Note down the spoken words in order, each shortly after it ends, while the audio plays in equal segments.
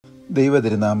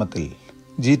ദൈവതിരുനാമത്തിൽ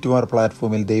G2R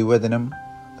പ്ലാറ്റ്ഫോമിൽ ദൈവവചനം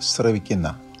ശ്രവിക്കുന്ന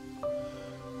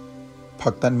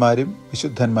ഭക്തന്മാരും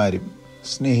വിശുദ്ധന്മാരും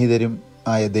സ്നേഹിതരും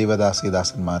ആയ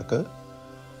ദൈവദാസിദാസന്മാർക്ക്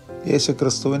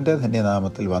യേശുക്രിസ്തുവിൻ്റെ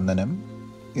ധന്യനാമത്തിൽ വന്ദനം.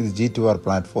 ഇത് G2R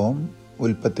പ്ലാറ്റ്ഫോം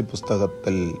ഉൽപ്പത്തി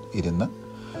പുസ്തകത്തിൽ ഇരുന്ന്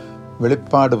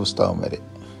വെളിപ്പാട് പുസ്തകം വരെ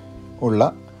ഉള്ള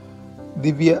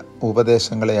ദിവ്യ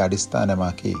ഉപദേശങ്ങളെ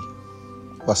അടിസ്ഥാനമാക്കി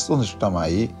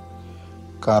വസ്തുനിഷ്ഠമായി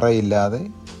കറയില്ലാതെ,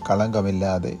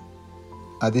 കളങ്കമില്ലാതെ,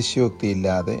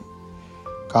 അതിശയോക്തിയില്ലാതെ,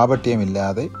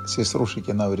 കാപട്യമില്ലാതെ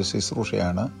ശുശ്രൂഷിക്കുന്ന ഒരു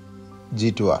ശുശ്രൂഷയാണ്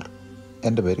G2R.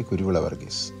 എൻ്റെ പേര് കുരുവിള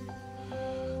വർഗീസ്.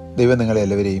 ദൈവം നിങ്ങളെ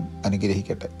എല്ലാവരെയും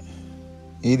അനുഗ്രഹിക്കട്ടെ.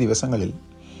 ഈ ദിവസങ്ങളിൽ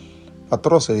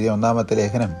പത്രോസ് എഴുതിയ 1-ാമത്തെ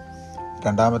ലേഖനം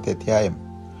 2-ാമത്തെ അധ്യായം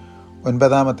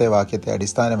 9-ാമത്തെ വാക്യത്തെ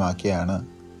അടിസ്ഥാനമാക്കിയാണ്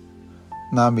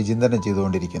നാം വിചിന്തനം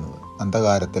ചെയ്തുകൊണ്ടിരിക്കുന്നത്.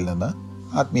 അന്ധകാരത്തിൽ നിന്ന്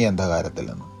ആത്മീയ അന്ധകാരത്തിൽ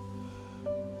നിന്ന്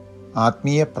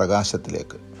ആത്മീയ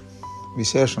പ്രകാശത്തിലേക്ക്,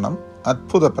 വിശേഷണം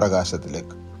അത്ഭുത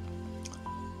പ്രകാശത്തിലേക്ക്.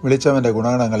 വിളിച്ചവൻ്റെ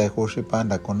ഗുണഗണങ്ങളെ ഘോഷിപ്പാൻ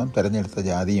തക്കവണ്ണം തിരഞ്ഞെടുത്ത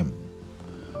ജാതിയും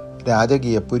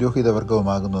രാജകീയ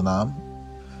പുരോഹിതവർഗവുമാകുന്നു നാം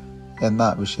എന്ന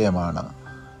വിഷയമാണ്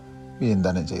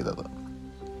വിചിന്തനം ചെയ്തത്.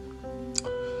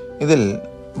 ഇതിൽ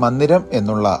മന്ദിരം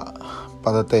എന്നുള്ള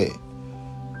പദത്തെ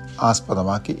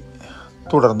ആസ്പദമാക്കി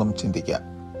തുടർന്നും ചിന്തിക്കാം.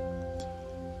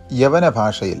 യവന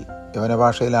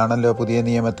ഭാഷയിലാണല്ലോ പുതിയ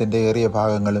നിയമത്തിൻ്റെ ഏറിയ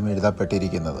ഭാഗങ്ങളും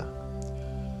എഴുതപ്പെട്ടിരിക്കുന്നത്.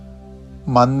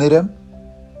 മന്ദിരം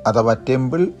അഥവാ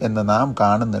ടെമ്പിൾ എന്ന് നാം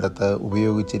കാണുന്നിടത്ത്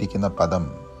ഉപയോഗിച്ചിരിക്കുന്ന പദം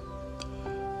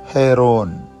ഹെറോൻ,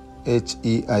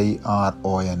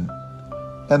 HEIRON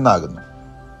എന്നാകുന്നു.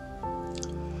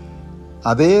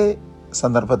 അതേ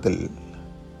സന്ദർഭത്തിൽ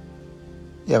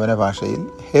യവന ഭാഷയിൽ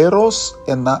ഹെറോസ്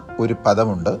എന്ന ഒരു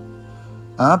പദമുണ്ട്.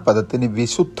 ആ പദത്തിന്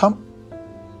വിശുദ്ധം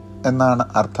എന്നാണ്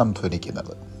അർത്ഥം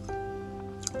ധ്വനിക്കുന്നത്.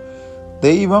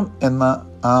 ദൈവം എന്ന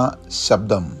ആ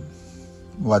ശബ്ദം,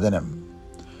 വചനം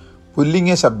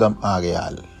പുല്ലിംഗ ശബ്ദം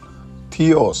ആകയാൽ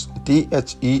തിയോസ്,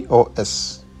 THEOS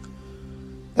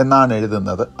എന്നാണ്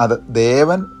എഴുതുന്നത്. അത്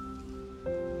ദേവൻ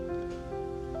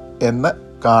എന്ന്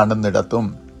കാണുന്നിടത്തും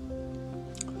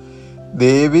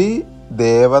ദേവി,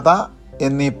 ദേവത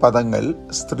എന്നീ പദങ്ങൾ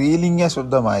സ്ത്രീലിംഗ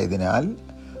ശബ്ദമായതിനാൽ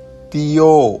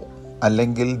തിയോ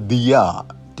അല്ലെങ്കിൽ ദിയ,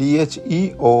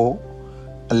 THEO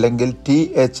അല്ലെങ്കിൽ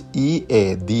THEA,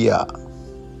 ദിയ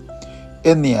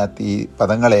എന്നീ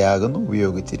പദങ്ങളെയാകുന്നു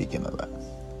ഉപയോഗിച്ചിരിക്കുന്നത്.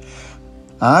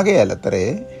 ആകയാലത്രേ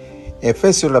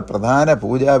എഫെസ്യരുടെ പ്രധാന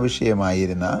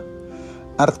പൂജാവിഷയമായിരുന്ന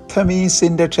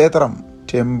അർത്തമീസിൻ്റെ ക്ഷേത്രം,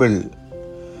 ടെമ്പിൾ,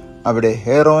 അവിടെ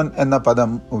ഹെറോൻ എന്ന പദം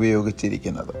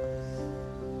ഉപയോഗിച്ചിരിക്കുന്നത്.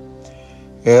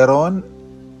 ഹെറോൻ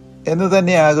എന്ന്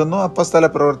തന്നെയാകുന്നു അപ്പസ്തല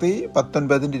പ്രവൃത്തി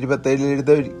 19:27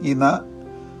 എഴുതിയിരിക്കുന്ന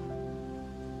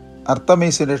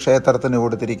അർത്തമീസിൻ്റെ ക്ഷേത്രത്തിന്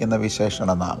കൊടുത്തിരിക്കുന്ന വിശേഷണ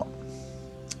നാമം.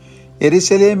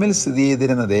 യെരുശലേമിൽ സ്ഥിതി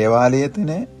ചെയ്തിരുന്ന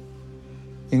ദേവാലയത്തിന്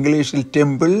ഇംഗ്ലീഷിൽ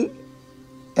ടെമ്പിൾ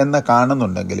എന്ന്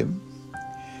കാണുന്നുണ്ടെങ്കിലും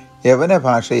യവന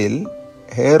ഭാഷയിൽ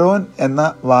ഹെറോൻ എന്ന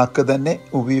വാക്ക് തന്നെ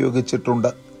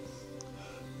ഉപയോഗിച്ചിട്ടുണ്ട്.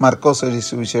 മർക്കോസ് എഴുതിയ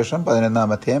സുവിശേഷം 11-ാം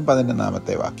അധ്യായം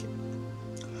 11-ാമത്തെ വാക്യം.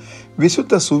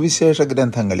 വിശുദ്ധ സുവിശേഷ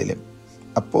ഗ്രന്ഥങ്ങളിലും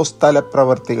അപ്പോസ്തല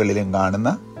പ്രവർത്തികളിലും കാണുന്ന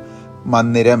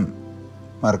മന്ദിരം,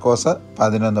 മർക്കോസ്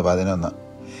 11:11.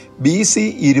 BC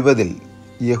 20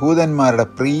 യഹൂദന്മാരുടെ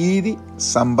പ്രീതി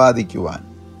സമ്പാദിക്കുവാൻ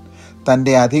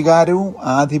തൻ്റെ അധികാരവും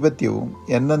ആധിപത്യവും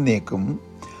എന്നേക്കും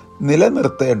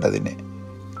നിലനിർത്തേണ്ടതിന്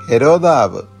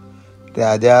ഹെരോദാവ്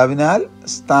രാജാവിനാൽ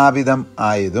സ്ഥാപിതം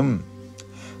ആയതും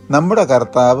നമ്മുടെ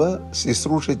കർത്താവ്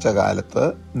ശുശ്രൂഷിച്ച കാലത്ത്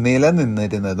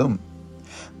നിലനിന്നിരുന്നതും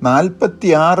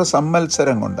 46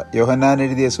 സംവത്സരം കൊണ്ട്. യോഹന്നാൻ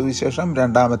എഴുതിയ സുവിശേഷം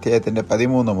 2-ാം അധ്യായത്തിൻ്റെ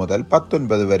 13 മുതൽ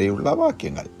 19 വരെയുള്ള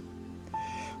വാക്യങ്ങൾ.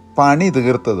 പണി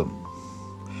തീർത്തതും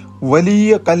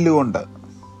വലിയ കല്ലുകൊണ്ട്,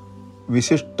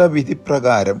 വിശിഷ്ട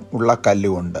വിധിപ്രകാരം ഉള്ള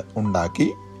കല്ലുകൊണ്ട് ഉണ്ടാക്കി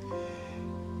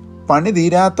പണി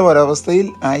തീരാത്ത ഒരവസ്ഥയിൽ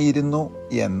ആയിരുന്നു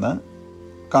എന്ന്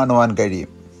കാണുവാൻ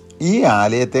കഴിയും. ഈ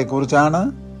ആലയത്തെക്കുറിച്ചാണ്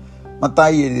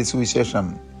മത്തായി എഴുതിയ സുവിശേഷം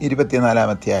 24-ാം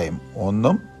അധ്യായം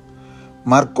 1,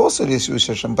 മർക്കോസ് എഴുതിയ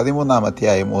സുവിശേഷം 13-ാം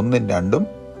അധ്യായം 1-2,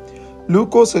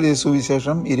 ലൂക്കോസ് എഴുതിയ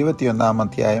സുവിശേഷം 21-ാം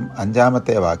അധ്യായം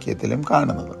 5-ാമത്തെ വാക്യത്തിലും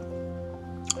കാണുന്നത്.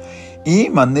 ഈ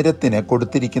മന്ദിരത്തിന്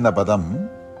കൊടുത്തിരിക്കുന്ന പദം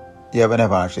യവന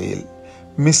ഭാഷയിൽ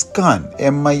മിസ്കാൻ,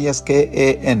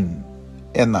 MISKAN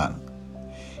എന്നാണ്.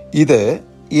 ഇത്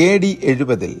AD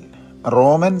 70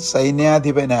 റോമൻ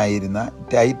സൈന്യാധിപനായിരുന്ന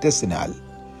ടൈറ്റസിനാൽ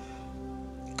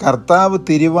കർത്താവ്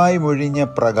തിരുവായി മൊഴിഞ്ഞ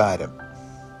പ്രകാരം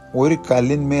ഒരു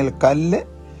കല്ലിന്മേൽ കല്ല്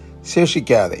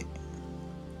ശേഷിക്കാതെ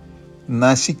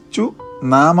നശിച്ചു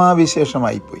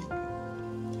നാമാവിശേഷമായിപ്പോയി.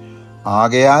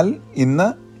 ആകയാൽ ഇന്ന്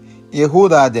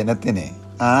യഹൂദാ ജനത്തിന്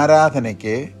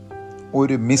ആരാധനയ്ക്ക്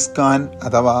ഒരു മിസ്കാൻ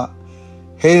അഥവാ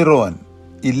ഹെയ്റോൻ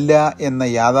ഇല്ല എന്ന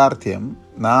യാഥാർത്ഥ്യം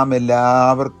നാം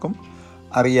എല്ലാവർക്കും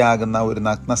അറിയാകുന്ന ഒരു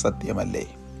നഗ്ന സത്യമല്ലേ.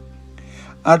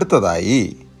 അടുത്തതായി,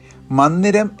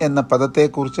 മന്ദിരം എന്ന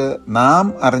പദത്തെക്കുറിച്ച് നാം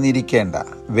അറിഞ്ഞിരിക്കേണ്ട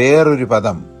വേറൊരു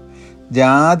പദം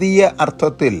ജാതീയ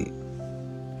അർത്ഥത്തിൽ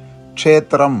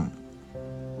ക്ഷേത്രം,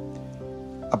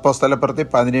 അപ്പോസ്തലപ്രവൃത്തി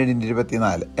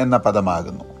 17:24 എന്ന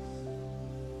പദമാകുന്നു.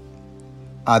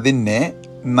 അതിനെ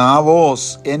നാവോസ്,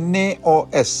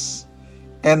 NAOS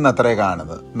എന്നത്രേ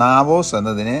കാണുന്നത്. നാവോസ്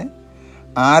എന്നതിന്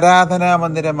ആരാധനാ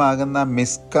മന്ദിരമാകുന്ന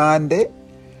മിസ്കാന്റെ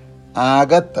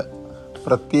അകത്ത്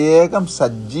പ്രത്യേകം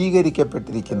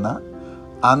സജ്ജീകരിക്കപ്പെട്ടിരിക്കുന്ന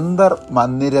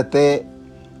അന്തർമന്ദിരത്തെ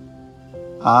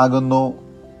ആകുന്നു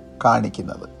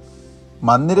കാണിക്കുന്നത്.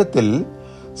 മന്ദിരത്തിൽ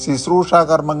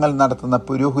ശുശ്രൂഷാകർമ്മങ്ങൾ നടത്തുന്ന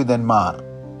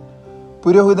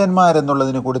പുരോഹിതന്മാർ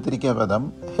എന്നുള്ളതിന് കൊടുത്തിരിക്കുന്ന പദം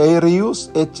ഹെയ്റിയൂസ്,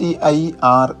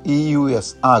 HEIREUS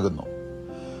ആകുന്നു.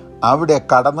 അവിടെ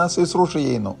കടന്ന് ശുശ്രൂഷ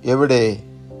ചെയ്യുന്നു. എവിടെ?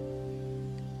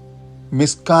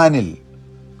 മിസ്കാനിൽ,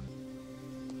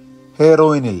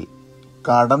 ഹെറോയിനിൽ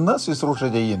കടന്ന് ശുശ്രൂഷ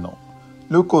ചെയ്യുന്നു.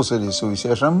 ലൂക്കോസ്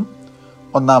സുവിശേഷം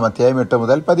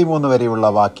 1:8-13 വരെയുള്ള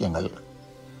വാക്യങ്ങൾ.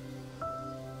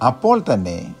 അപ്പോൾ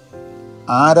തന്നെ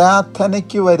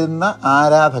ആരാധനയ്ക്ക് വരുന്ന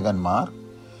ആരാധകന്മാർ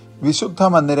വിശുദ്ധ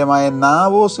മന്ദിരമായ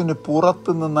നാവോസിന്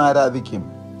പുറത്തു നിന്ന് ആരാധിക്കും.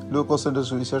 ലൂക്കോസിന്റെ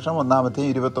സുവിശേഷം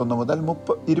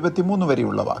 1:21-23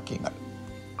 വരെയുള്ള വാക്യങ്ങൾ.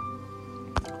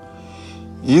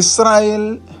 ഇസ്രായേൽ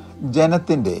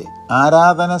ജനത്തിൻ്റെ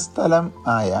ആരാധന സ്ഥലം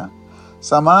ആയ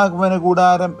സമാഗമന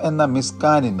കൂടാരം എന്ന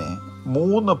മിസ്കാനിന്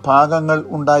 3 ഭാഗങ്ങൾ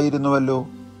ഉണ്ടായിരുന്നുവല്ലോ.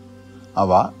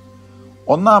 അവ: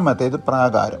 ഒന്നാമത്തേത്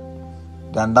പ്രാകാരം,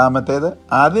 രണ്ടാമത്തേത്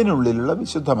അതിനുള്ളിലുള്ള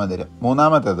വിശുദ്ധ മന്ദിരം,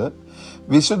 മൂന്നാമത്തേത്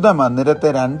വിശുദ്ധ മന്ദിരത്തെ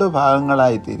 2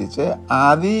 ഭാഗങ്ങളായി തിരിച്ച്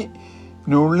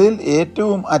അതിനുള്ളിൽ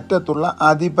ഏറ്റവും അറ്റത്തുള്ള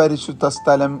അതിപരിശുദ്ധ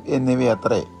സ്ഥലം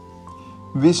എന്നിവയത്രേ.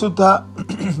 വിശുദ്ധ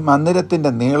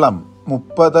മന്ദിരത്തിൻ്റെ നീളം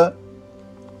 30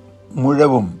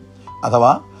 മുഴവും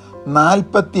അഥവാ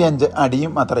 45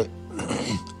 അടിയും അത്രേ.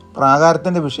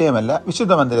 പ്രാകാരത്തിൻ്റെ വിഷയമല്ല,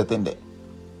 വിശുദ്ധ മന്ദിരത്തിൻ്റെ.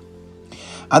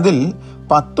 അതിൽ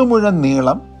 10 മുഴം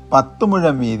നീളം, 10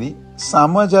 മുഴം വീതി,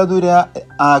 സമചതുര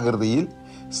ആകൃതിയിൽ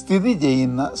സ്ഥിതി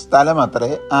ചെയ്യുന്ന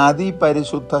സ്ഥലമത്രേ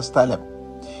അതിപരിശുദ്ധ സ്ഥലം.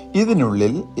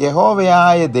 ഇതിനുള്ളിൽ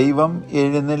യഹോവയായ ദൈവം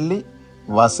എഴുന്നള്ളി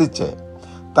വസിച്ച്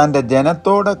തൻ്റെ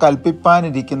ജനത്തോട്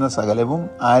കൽപ്പിപ്പാനിരിക്കുന്ന സകലവും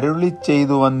അരുളി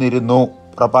ചെയ്തു വന്നിരുന്നു.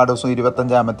 പുറപ്പാട് പുസ്തകം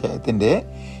 25-ാം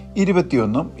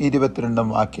 21-22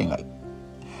 വാക്യങ്ങൾ.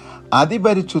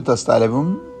 അതിപരിശുദ്ധ സ്ഥലവും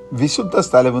വിശുദ്ധ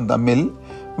സ്ഥലവും തമ്മിൽ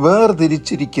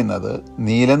വേർതിരിച്ചിരിക്കുന്നത്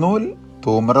നീലനൂൽ,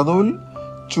 ധൂമ്രനൂൽ,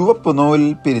 ചുവപ്പ് നൂൽ,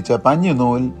 പിരിച്ച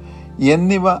പഞ്ഞുനൂൽ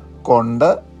എന്നിവ കൊണ്ട്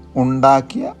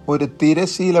ഉണ്ടാക്കിയ ഒരു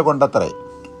തിരശീല കൊണ്ടത്രേ.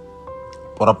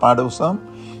 പുറപ്പാട് പുസ്തകം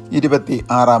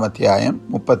 26-ാം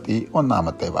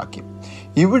വാക്യം.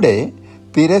 ഇവിടെ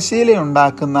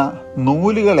തിരശീലയുണ്ടാക്കുന്ന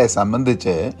നൂലുകളെ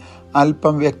സംബന്ധിച്ച്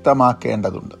അല്പം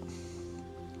വ്യക്തമാക്കേണ്ടതുണ്ട്.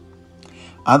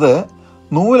 അത്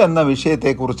നൂലെന്ന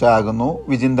വിഷയത്തെക്കുറിച്ചാകുന്നു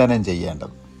വിചിന്തനം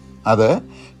ചെയ്യേണ്ടത്. അത്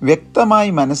വ്യക്തമായി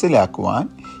മനസ്സിലാക്കുവാൻ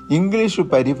ഇംഗ്ലീഷ്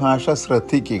പരിഭാഷ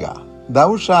ശ്രദ്ധിക്കുക.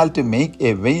 Thou shalt make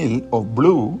a veil of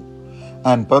blue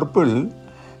and purple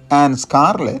and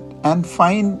scarlet and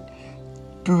fine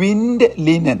twinned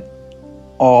linen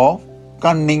of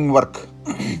cunning work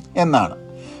എന്നാണ്.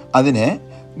 അതിന്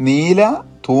നീല,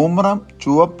 ധൂമ്രം,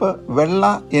 ചുവപ്പ്, വെള്ള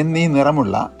എന്നീ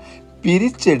നിറമുള്ള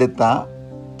പിരിച്ചെടുത്ത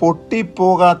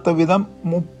പൊട്ടിപ്പോകാത്ത വിധം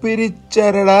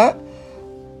മുപ്പിരിച്ചരട്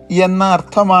എന്ന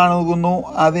അർത്ഥമാകുന്നു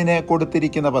അതിന്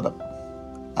കൊടുത്തിരിക്കുന്ന പദം.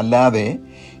 അല്ലാതെ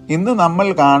ഇന്ന് നമ്മൾ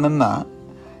കാണുന്ന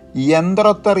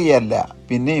യന്ത്രത്തെറിയല്ല,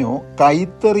 പിന്നെയോ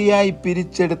കൈത്തെറിയായി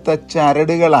പിരിച്ചെടുത്ത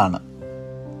ചരടുകൾ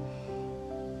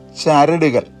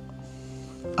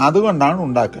അതുകൊണ്ടാണ്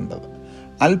ഉണ്ടാക്കേണ്ടത്.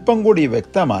 അല്പം കൂടി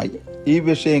വ്യക്തമായി ഈ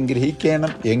വിഷയം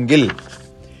ഗ്രഹിക്കണം എങ്കിൽ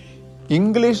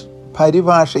ഇംഗ്ലീഷ്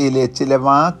പരിഭാഷയിലെ ചില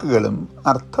വാക്കുകളും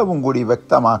അർത്ഥവും കൂടി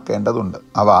വ്യക്തമാക്കേണ്ടതുണ്ട്.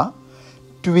 അവ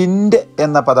ട്വിൻഡ്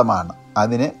എന്ന പദമാണ്.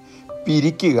 അതിന്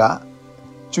പിരിക്കുക,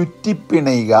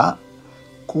 ചുറ്റിപ്പിണയുക,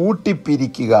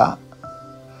 കൂട്ടിപ്പിരിക്കുക,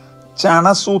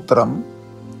 ചണസൂത്രം,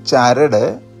 ചരട്,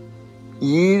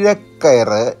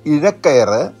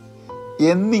 ഇഴക്കയറ്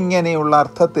എന്നിങ്ങനെയുള്ള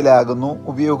അർത്ഥത്തിലാകുന്നു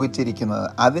ഉപയോഗിച്ചിരിക്കുന്നത്.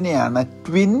 അതിനെയാണ്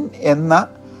ട്വിൻ എന്ന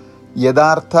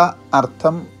യഥാർത്ഥ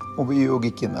അർത്ഥം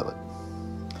ഉപയോഗിക്കുന്നത്.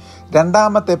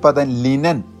 രണ്ടാമത്തെ പദം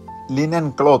linen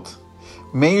cloth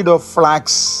made of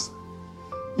flax.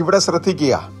 ഇവിടെ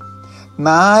ശ്രദ്ധിക്കുക,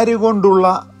 നാരുകൊണ്ടുള്ള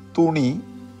തുണി,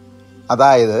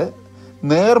 അതായത്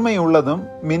നേർമയുള്ളതും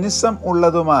മിനുസം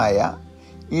ഉള്ളതുമായ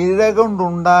ഇഴ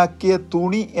കൊണ്ടുണ്ടാക്കിയ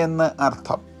തുണി എന്ന്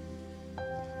അർത്ഥം.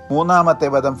 മൂന്നാമത്തെ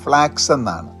പദം ഫ്ലാക്സ്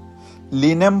എന്നാണ്.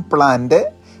 ലിനം പ്ലാന്റ്,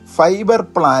 ഫൈബർ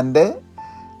പ്ലാന്റ്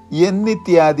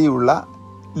എന്നിത്യാദിയുള്ള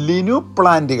ലിനു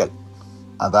പ്ലാന്റുകൾ,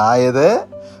 അതായത്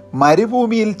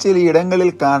മരുഭൂമിയിൽ ചിലയിടങ്ങളിൽ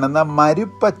കാണുന്ന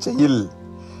മരുപ്പച്ചയിൽ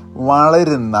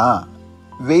വളരുന്ന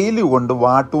വെയിലുകൊണ്ട്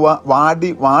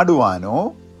വാടുവാനോ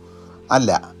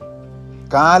അല്ല,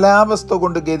 കാലാവസ്ഥ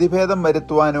കൊണ്ട് ഗതിഭേദം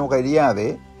വരുത്തുവാനോ കഴിയാതെ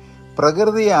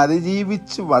പ്രകൃതിയെ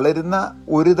അതിജീവിച്ച് വളരുന്ന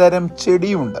ഒരു തരം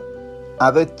ചെടിയുണ്ട്.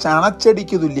 അത്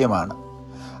ചണച്ചെടിക്ക് തുല്യമാണ്.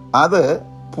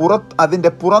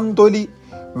 അതിൻ്റെ പുറംതൊലി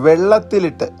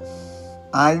വെള്ളത്തിലിട്ട്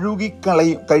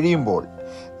കഴിയുമ്പോൾ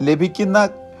ലഭിക്കുന്ന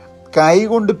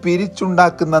കൈകൊണ്ട്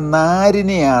പിരിച്ചുണ്ടാക്കുന്ന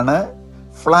നാരിനെയാണ്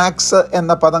ഫ്ലാക്സ്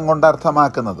എന്ന പദം കൊണ്ട്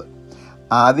അർത്ഥമാക്കുന്നത്.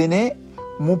 അതിനെ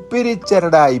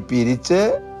മുപ്പിരിച്ചരടായി പിരിച്ച്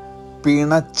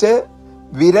പിണച്ച്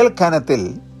വിരൽ കനത്തിൽ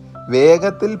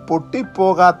വേഗത്തിൽ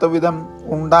പൊട്ടിപ്പോകാത്ത വിധം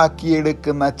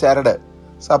ഉണ്ടാക്കിയെടുക്കുന്ന ചരട്.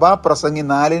 സഭാപ്രസംഗി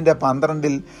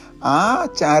 4:12 ആ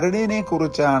ചരടിനെ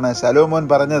കുറിച്ചാണ് ശലോമോൻ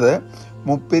പറഞ്ഞത്,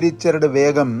 മുപ്പിരിച്ചരട്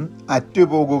വേഗം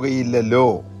അറ്റുപോകുകയില്ലല്ലോ.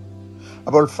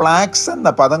 അപ്പോൾ ഫ്ലാക്സ് എന്ന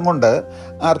പദം കൊണ്ട്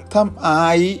അർത്ഥം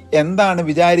ആയി എന്താണ്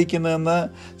വിചാരിക്കുന്നതെന്ന്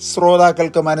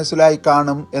ശ്രോതാക്കൾക്ക് മനസ്സിലായി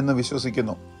കാണും എന്ന്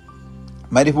വിശ്വസിക്കുന്നു.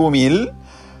 മരുഭൂമിയിൽ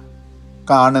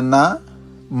കാണുന്ന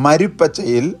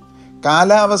മരുപ്പച്ചയിൽ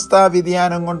കാലാവസ്ഥാ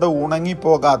വ്യതിയാനം കൊണ്ട്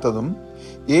ഉണങ്ങിപ്പോകാത്തതും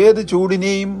ഏത്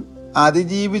ചൂടിനെയും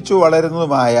അതിജീവിച്ചു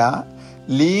വളരുന്നതുമായ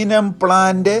ലീനം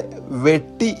പ്ലാന്റ്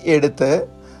വെട്ടിയെടുത്ത്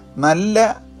നല്ല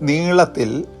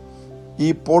നീളത്തിൽ ഈ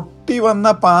പൊട്ടി വന്ന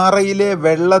പാറയിലെ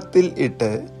വെള്ളത്തിൽ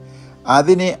ഇട്ട്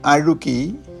അതിനെ അഴുക്കി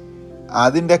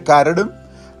അതിൻ്റെ കരടും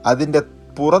അതിൻ്റെ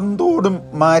പുറന്തോടും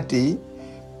മാറ്റി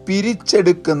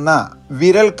പിരിച്ചെടുക്കുന്ന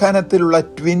വിരൽ ഖനത്തിലുള്ള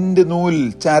ട്വിൻഡ് നൂൽ,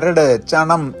 ചരട്,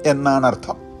 ചണം എന്നാണ്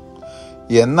അർത്ഥം.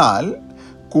 എന്നാൽ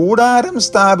കൂടാരം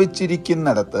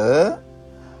സ്ഥാപിച്ചിരിക്കുന്നിടത്ത്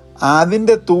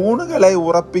അതിൻ്റെ തൂണുകളെ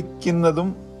ഉറപ്പിക്കുന്നതും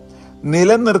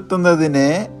നിലനിർത്തുന്നതിന്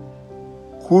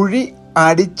കുഴി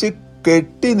അടിച്ച്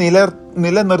കെട്ടി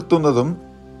നിലനിർത്തുന്നതും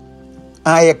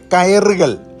ആയ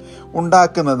കയറുകൾ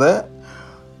ഉണ്ടാക്കുന്നത്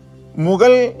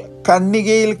മുകൾ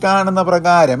ഖണ്ഡികയിൽ കാണുന്ന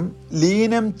പ്രകാരം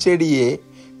ലീനം ചെടിയെ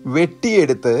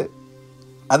വെട്ടിയെടുത്ത്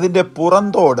അതിൻ്റെ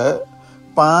പുറന്തോട്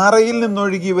പാറയിൽ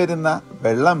നിന്നൊഴുകി വരുന്ന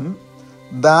വെള്ളം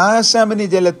ദാശമനി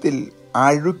ജലത്തിൽ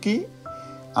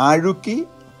അഴുക്കി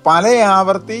പല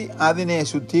ആവർത്തി അതിനെ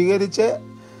ശുദ്ധീകരിച്ച്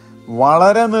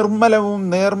വളരെ നിർമ്മലവും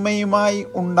നേർമയുമായി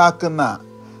ഉണ്ടാക്കുന്ന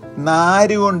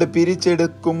നാരുകൊണ്ട്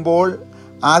പിരിച്ചെടുക്കുമ്പോൾ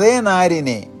അതേ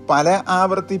നാരിനെ പല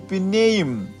ആവർത്തി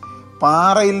പിന്നെയും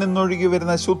പാറയിൽ നിന്നൊഴുകി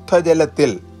വരുന്ന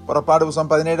ശുദ്ധജലത്തിൽ, പുറപ്പാട് പുസ്തകം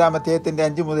 17-ാം അധ്യായത്തിൻ്റെ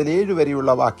 5 മുതൽ 7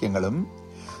 വരെയുള്ള വാക്യങ്ങളും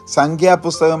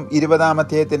സംഖ്യാപുസ്തകം 20-ാം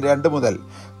അധ്യായത്തിൻ്റെ 2 മുതൽ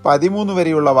 13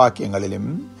 വരെയുള്ള വാക്യങ്ങളിലും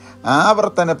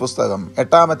ആവർത്തന പുസ്തകം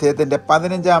 8-ാം അധ്യായത്തിൻ്റെ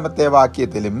 15-ാമത്തെ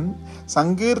വാക്യത്തിലും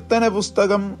സങ്കീർത്തന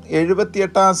പുസ്തകം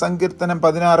 78-ാം സങ്കീർത്തനം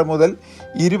 16 മുതൽ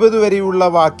 20 വരെയുള്ള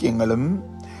വാക്യങ്ങളും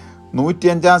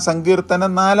 105-ാം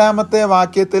സങ്കീർത്തനം 4-ാമത്തെ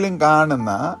വാക്യത്തിലും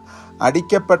കാണുന്ന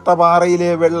അടിക്കപ്പെട്ട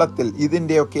പാറയിലെ വെള്ളത്തിൽ.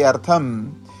 ഇതിൻ്റെയൊക്കെ അർത്ഥം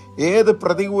ഏത്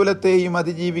പ്രതികൂലത്തെയും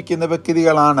അതിജീവിക്കുന്ന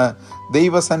വ്യക്തികളാണ്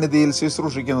ദൈവസന്നിധിയിൽ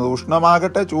ശുശ്രൂഷിക്കുന്നത്.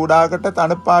 ഉഷ്ണമാകട്ടെ, ചൂടാകട്ടെ,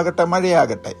 തണുപ്പാകട്ടെ,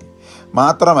 മഴയാകട്ടെ.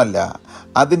 മാത്രമല്ല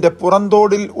അതിൻ്റെ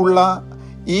പുറന്തോടിൽ ഉള്ള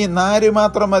ഈ നാര്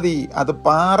മാത്രം മതി. അത്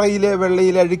പാറയിലെ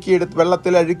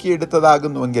വെള്ളത്തിൽ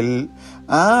അഴുക്കിയെടുത്തതാകുന്നുവെങ്കിൽ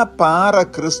ആ പാറ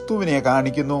ക്രിസ്തുവിനെ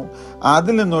കാണിക്കുന്നു.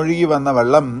 അതിൽ നിന്നൊഴുകി വന്ന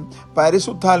വെള്ളം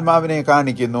പരിശുദ്ധാത്മാവിനെ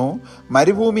കാണിക്കുന്നു.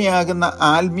 മരുഭൂമിയാകുന്ന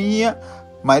ആത്മീയ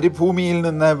മരുഭൂമിയിൽ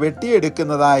നിന്ന്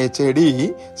വെട്ടിയെടുക്കുന്നതായ ചെടി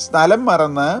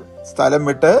സ്ഥലം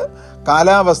വിട്ട്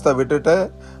കാലാവസ്ഥ വിട്ടിട്ട്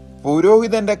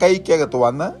പുരോഹിതന്റെ കൈക്കകത്ത്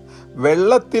വന്ന്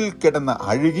വെള്ളത്തിൽ കിടന്ന്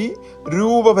അഴുകി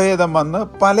രൂപഭേദം വന്ന്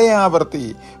പല ആവർത്തി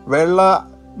വെള്ള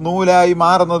നൂലായി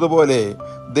മാറുന്നത് പോലെ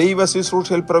ദൈവ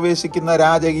ശുശ്രൂഷയിൽ പ്രവേശിക്കുന്ന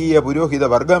രാജകീയ പുരോഹിത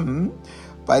വർഗം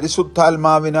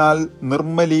പരിശുദ്ധാത്മാവിനാൽ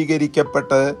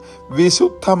നിർമ്മലീകരിക്കപ്പെട്ട്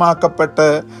വിശുദ്ധമാക്കപ്പെട്ട്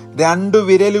 2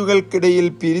 വിരലുകൾക്കിടയിൽ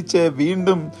പിരിച്ച്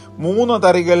വീണ്ടും 3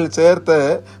 തറികൾ ചേർത്ത്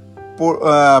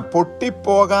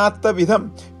പൊട്ടിപ്പോകാത്ത വിധം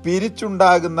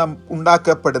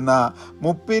ഉണ്ടാക്കപ്പെടുന്ന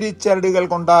മുപ്പിരിച്ചരടുകൾ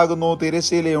കൊണ്ടാകുന്നു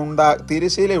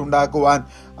തിരശ്ശീല ഉണ്ടാക്കുവാൻ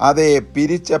അതേ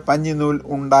പിരിച്ച പഞ്ഞിനൂൽ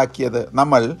ഉണ്ടാക്കിയത്.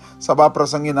 നമ്മൾ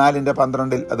സഭാപ്രസംഗി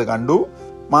 4:12 അത് കണ്ടു.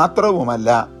 മാത്രവുമല്ല,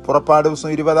 പുറപ്പാട്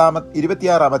പുസ്തകം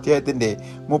 26-ാം അധ്യായത്തിൻ്റെ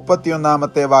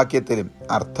 31-ാമത്തെ വാക്യത്തിലും,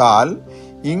 അർത്ഥാൽ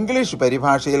ഇംഗ്ലീഷ്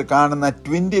പരിഭാഷയിൽ കാണുന്ന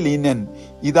ട്വിൻഡ് ലിനൻ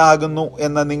ഇതാകുന്നു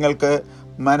എന്ന് നിങ്ങൾക്ക്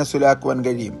മനസ്സിലാക്കുവാൻ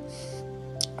കഴിയും.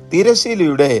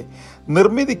 തിരശ്ശീലയുടെ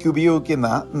നിർമ്മിതിക്ക് ഉപയോഗിക്കുന്ന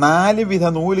 4 വിധ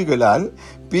നൂലുകളാൽ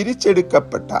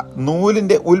പിരിച്ചെടുക്കപ്പെട്ട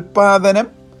നൂലിൻ്റെ ഉൽപാദനം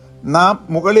നാം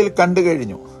മുകളിൽ കണ്ടു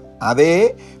കഴിഞ്ഞു. അതേ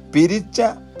പിരിച്ച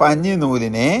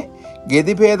പഞ്ഞിനൂലിനെ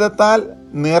ഗതിഭേദത്താൽ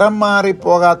നിറം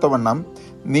മാറിപ്പോകാത്തവണ്ണം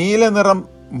നീലനിറം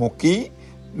മുക്കി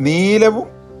നീലവും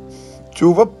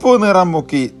ചുവപ്പ് നിറം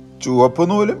മുക്കി ചുവപ്പ്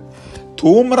നൂലും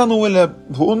ധൂമ്ര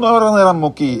നിറം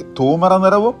മുക്കി ധൂമ്ര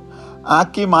നിറവും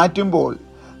ആക്കി മാറ്റുമ്പോൾ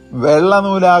വെള്ള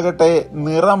നൂലാകട്ടെ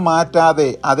നിറം മാറ്റാതെ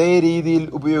അതേ രീതിയിൽ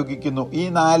ഉപയോഗിക്കുന്നു. ഈ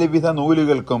 4 വിധ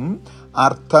നൂലുകൾക്കും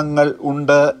അർത്ഥങ്ങൾ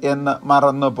ഉണ്ട് എന്ന്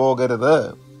മറന്നു പോകരുത്.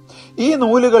 ഈ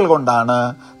നൂലുകൾ കൊണ്ടാണ്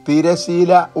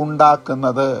തിരശീല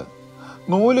ഉണ്ടാക്കുന്നത്.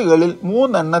 നൂലുകളിൽ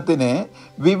 3 എണ്ണത്തിന്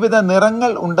വിവിധ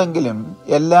നിറങ്ങൾ ഉണ്ടെങ്കിലും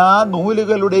എല്ലാ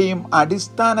നൂലുകളുടെയും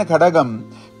അടിസ്ഥാന ഘടകം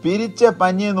പിരിച്ച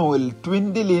പഞ്ഞിനൂൽ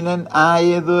ട്വിൻഡ് ലിനൻ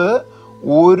ആയത്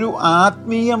ഒരു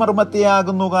ആത്മീയ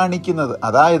മർമ്മത്തെയാകുന്നു കാണിക്കുന്നത്.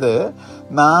 അതായത്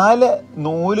 4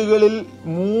 നൂലുകളിൽ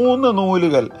 3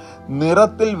 നൂലുകൾ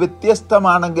നിറത്തിൽ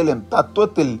വ്യത്യസ്തമാണെങ്കിലും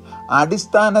തത്വത്തിൽ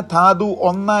അടിസ്ഥാന ധാതു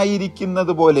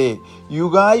ഒന്നായിരിക്കുന്നത് പോലെ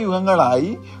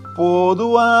യുഗായുഗങ്ങളായി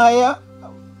പൊതുവായ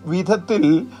വിധത്തിൽ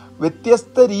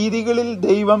വ്യത്യസ്ത രീതികളിൽ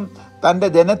ദൈവം തൻ്റെ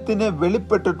ജനത്തിന്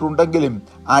വെളിപ്പെട്ടിട്ടുണ്ടെങ്കിലും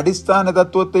അടിസ്ഥാന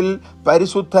തത്വത്തിൽ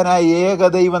പരിശുദ്ധനായ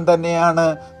ഏകദൈവം തന്നെയാണ്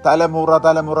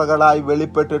തലമുറകളായി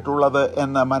വെളിപ്പെട്ടിട്ടുള്ളത്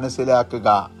എന്ന് മനസ്സിലാക്കുക.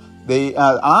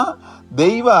 ആ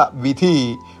ദൈവവിധി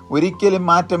ഒരിക്കലും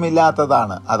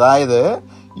മാറ്റമില്ലാത്തതാണ്. അതായത്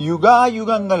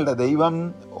യുഗായുഗങ്ങളുടെ ദൈവം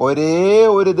ഒരേ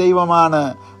ഒരു ദൈവമാണ്.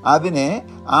 അതിന്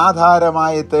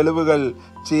ആധാരമായ തെളിവുകൾ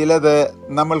ചിലത്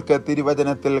നമ്മൾക്ക്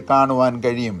തിരുവചനത്തിൽ കാണുവാൻ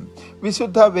കഴിയും.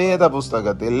 വിശുദ്ധ വേദ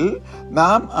പുസ്തകത്തിൽ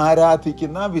നാം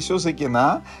ആരാധിക്കുന്ന വിശ്വസിക്കുന്ന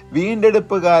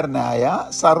വീണ്ടെടുപ്പുകാരനായ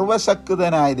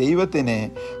സർവശക്തനായ ദൈവത്തിന്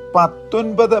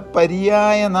 19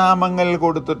 പര്യായ നാമങ്ങൾ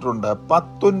കൊടുത്തിട്ടുണ്ട്.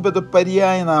 19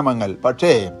 പര്യായ നാമങ്ങൾ.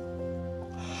 പക്ഷേ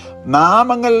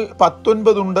നാമങ്ങൾ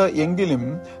 19 ഉണ്ട് എങ്കിലും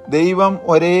ദൈവം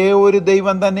ഒരേ ഒരു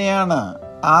ദൈവം തന്നെയാണ്.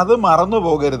 അത് മറന്നു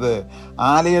പോകരുത്.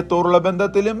 ആലയത്തോടുള്ള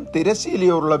ബന്ധത്തിലും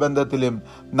തിരശീലയോടുള്ള ബന്ധത്തിലും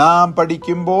നാം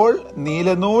പഠിക്കുമ്പോൾ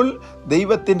നീലനൂൽ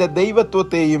ദൈവത്തിന്റെ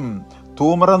ദൈവത്വത്തെയും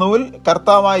ധൂമ്രനൂൽ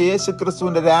കർത്താവായ യേശു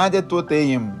ക്രിസ്തുവിന്റെ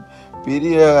രാജത്വത്തെയും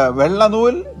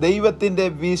വെള്ളനൂൽ ദൈവത്തിന്റെ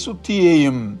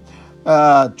വിശുദ്ധിയെയും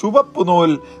ചുവപ്പ്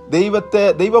നൂൽ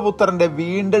ദൈവപുത്രന്റെ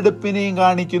വീണ്ടെടുപ്പിനെയും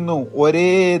കാണിക്കുന്നു.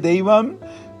 ഒരേ ദൈവം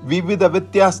വിവിധ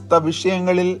വ്യത്യസ്ത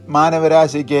വിഷയങ്ങളിൽ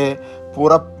മാനവരാശിക്ക്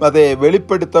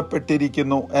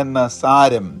വെളിപ്പെടുത്തപ്പെട്ടിരിക്കുന്നു എന്ന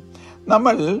സാരം.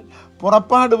 നമ്മൾ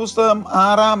പുറപ്പാട് പുസ്തകം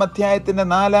 6-ാം അധ്യായത്തിന്റെ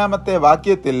 4-ാമത്തെ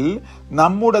വാക്യത്തിൽ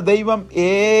നമ്മുടെ ദൈവം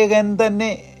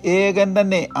ഏകൻ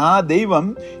തന്നെ ആ ദൈവം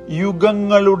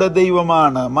യുഗങ്ങളുടെ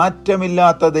ദൈവമാണ്,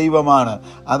 മാറ്റമില്ലാത്ത ദൈവമാണ്.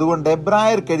 അതുകൊണ്ട്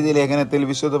എബ്രായർക്ക് എഴുതിയ ലേഖനത്തിൽ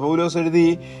വിശുദ്ധ പൗലോസ് എഴുതി,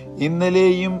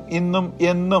 ഇന്നലെയും ഇന്നും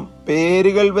എന്നും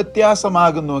പേരുകൾ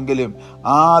വ്യത്യാസമാകുന്നുവെങ്കിലും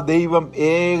ആ ദൈവം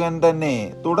ഏകൻ തന്നെ.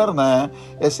 തുടർന്ന്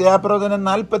യെശയ്യാപ്രവചനം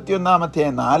 41-ാം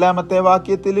അധ്യായം 4-ാമത്തെ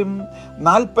വാക്യത്തിലും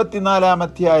 44-ാം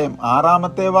അധ്യായം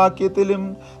 6-ാമത്തെ വാക്യത്തിലും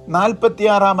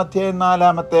 46-ാം അധ്യായം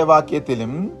 4-ാമത്തെ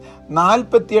വാക്യത്തിലും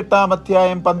 48-ാം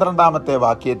അധ്യായം 12-ാമത്തെ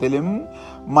വാക്യത്തിലും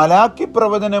മലാക്കി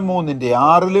പ്രവചനം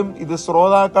 3-6 ഇത്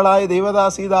ശ്രോതാക്കളായ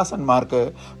ദൈവദാസീദാസന്മാർക്ക്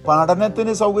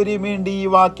പഠനത്തിന് സൗകര്യം വേണ്ടി ഈ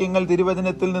വാക്യങ്ങൾ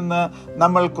തിരുവചനത്തിൽ നിന്ന്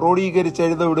നമ്മൾ ക്രോഡീകരിച്ച്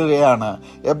എഴുതവിടുകയാണ്.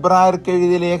 എബ്രായർക്ക്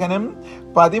എഴുതിയ ലേഖനം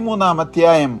 13-ാം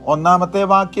അധ്യായം 1-ാമത്തെ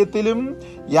വാക്യത്തിലും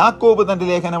യാക്കോബ് തന്റെ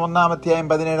ലേഖനം 1-ാം അധ്യായം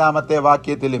 17-ാമത്തെ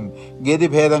വാക്യത്തിലും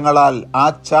ഗതിഭേദങ്ങളാൽ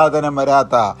ആച്ഛാദനം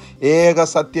വരാത്ത ഏക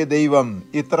സത്യദൈവം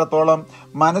ഇത്രത്തോളം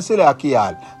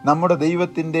മനസ്സിലാക്കിയാൽ നമ്മുടെ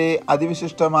ദൈവത്തിന്റെ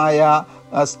അതിവിശിഷ്ടമായ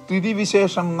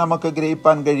സ്ഥിതിവിശേഷം നമുക്ക്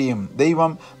ഗ്രഹിപ്പാൻ കഴിയും.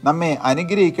 ദൈവം നമ്മെ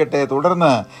അനുഗ്രഹിക്കട്ടെ.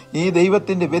 തുടർന്ന് ഈ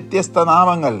ദൈവത്തിന്റെ വ്യത്യസ്ത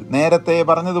നാമങ്ങൾ നേരത്തെ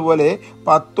പറഞ്ഞതുപോലെ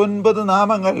 19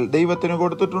 നാമങ്ങൾ ദൈവത്തിന്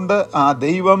കൊടുത്തിട്ടുണ്ട്. ആ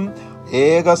ദൈവം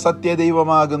ഏക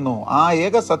സത്യദൈവമാകുന്നു. ആ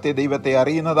ഏക സത്യദൈവത്തെ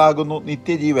അറിയുന്നതാകുന്നു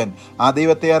നിത്യജീവൻ. ആ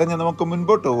ദൈവത്തെ അറിഞ്ഞ് നമുക്ക്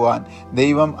മുൻപോട്ട് പോകാൻ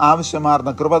ദൈവം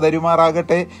ആവശ്യമാർന്ന കൃപ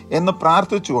തരുമാറാകട്ടെ എന്ന്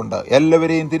പ്രാർത്ഥിച്ചുകൊണ്ട്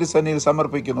എല്ലാവരെയും തിരുസന്നിധിയിൽ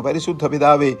സമർപ്പിക്കുന്നു. പരിശുദ്ധ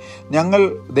പിതാവേ, ഞങ്ങൾ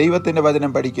ദൈവത്തിന്റെ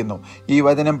വചനം പഠിക്കുന്നു. ഈ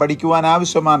വചനം പഠിക്കുവാൻ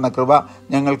ആവശ്യമാർന്ന കൃപ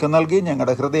ഞങ്ങൾക്ക് നൽകി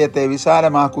ഞങ്ങളുടെ ഹൃദയത്തെ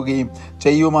വിശാലമാക്കുകയും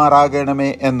ചെയ്യുമാറാകണമേ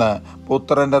എന്ന്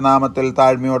പുത്രന്റെ നാമത്തിൽ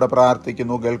താഴ്മയോടെ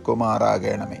പ്രാർത്ഥിക്കുന്നു.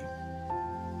 കേൾക്കുമാറാകണമേ.